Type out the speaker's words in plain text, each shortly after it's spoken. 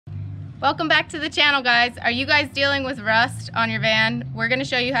Welcome back to the channel, guys. Are you guys dealing with rust on your van? We're going to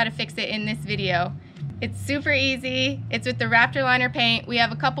show you how to fix it in this video. It's super easy. It's with the Raptor Liner paint. We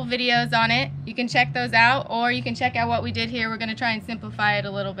have a couple videos on it. You can check those out, or you can check out what we did here. We're going to try and simplify it a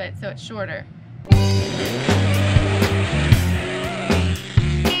little bit so it's shorter.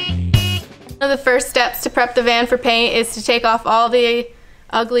 One of the first steps to prep the van for paint is to take off all the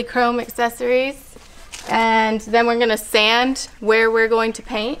ugly chrome accessories, and then we're going to sand where we're going to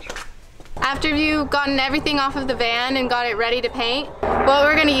paint. After you've gotten everything off of the van and got it ready to paint, what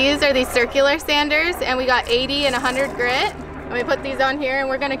we're going to use are these circular sanders, and we got 80 and 100 grit. And we put these on here, and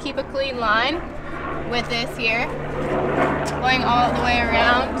we're going to keep a clean line with this here, going all the way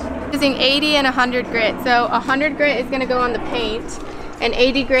around. Using 80 and 100 grit. So 100 grit is going to go on the paint, and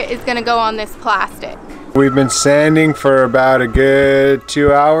 80 grit is going to go on this plastic. We've been sanding for about a good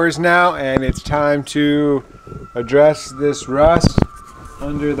 2 hours now, and it's time to address this rust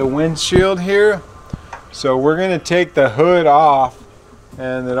under the windshield here. So we're going to take the hood off,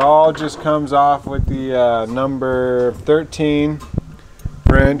 and it all just comes off with the number 13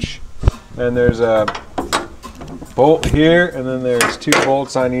 wrench, and there's a bolt here, and then there's 2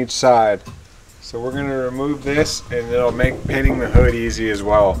 bolts on each side. So we're going to remove this, and it'll make painting the hood easy as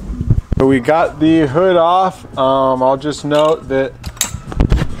well. So we got the hood off. I'll just note that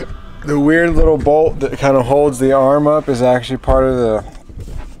the weird little bolt that kind of holds the arm up is actually part of the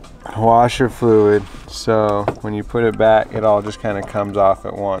washer fluid, so when you put it back, it all just kind of comes off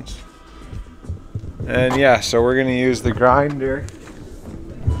at once. And yeah, so we're going to use the grinder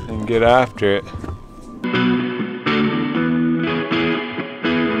and get after it.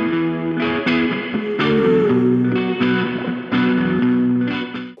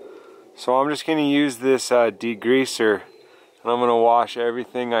 So I'm just going to use this degreaser, and I'm going to wash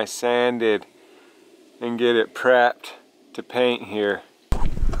everything I sanded and get it prepped to paint here.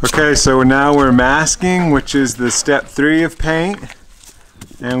 Okay, so now we're masking, which is the step 3 of paint.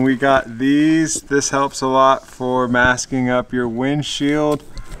 And we got these. This helps a lot for masking up your windshield.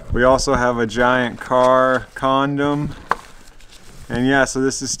 We also have a giant car condom. And yeah, so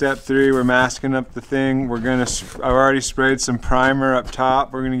this is step 3. We're masking up the thing. I've already sprayed some primer up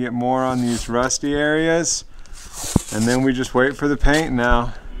top. We're gonna get more on these rusty areas. And then we just wait for the paint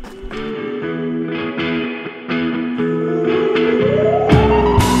now.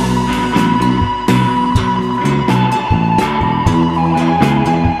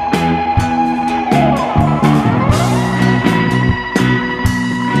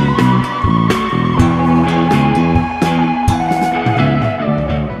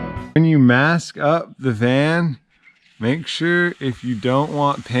 When you mask up the van, make sure if you don't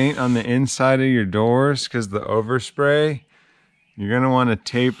want paint on the inside of your doors, because the overspray, you're going to want to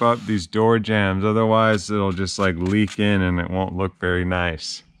tape up these door jambs, otherwise it'll just like leak in and it won't look very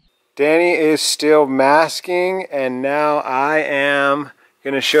nice. Danny is still masking, and now I am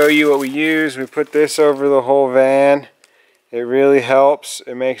going to show you what we use. We put this over the whole van. It really helps.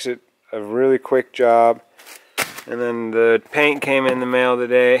 It makes it a really quick job. And then the paint came in the mail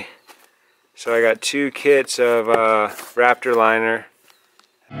today. So I got 2 kits of Raptor Liner.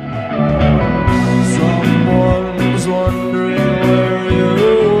 Someone's wondering where you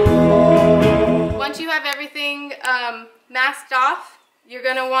are. Once you have everything masked off, you're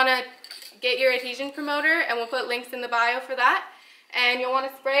going to want to get your adhesion promoter, and we'll put links in the bio for that. And you'll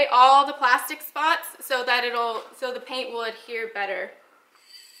want to spray all the plastic spots so that the paint will adhere better.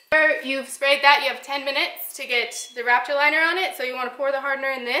 After you've sprayed that, you have 10 minutes to get the Raptor Liner on it. So you want to pour the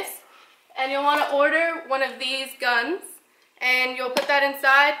hardener in this. And you'll want to order one of these guns, and you'll put that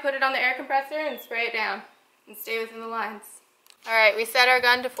inside, put it on the air compressor, and spray it down and stay within the lines. Alright, we set our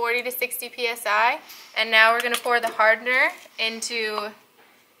gun to 40 to 60 psi, and now we're going to pour the hardener into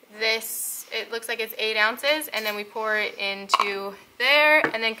this. It looks like it's 8 ounces, and then we pour it into there,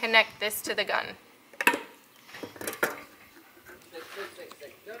 and then connect this to the gun.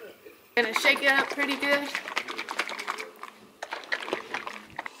 Gonna shake it up pretty good.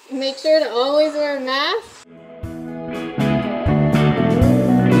 Make sure to always wear a mask.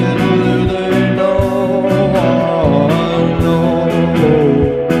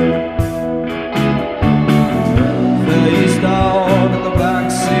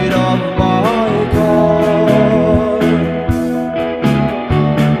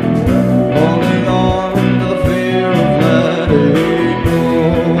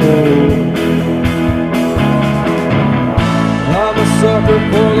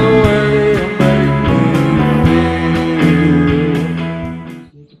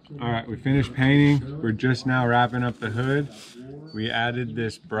 Alright, we finished painting. We're just now wrapping up the hood. We added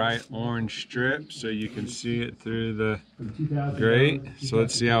this bright orange strip so you can see it through the grate. So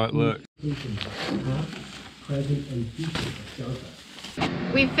let's see how it looks.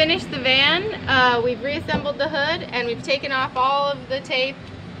 We've finished the van, we've reassembled the hood, and we've taken off all of the tape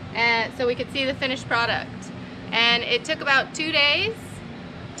so we could see the finished product. And it took about 2 days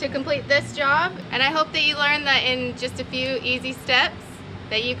to complete this job, and I hope that you learned that in just a few easy steps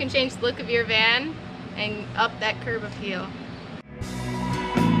that you can change the look of your van and up that curb appeal.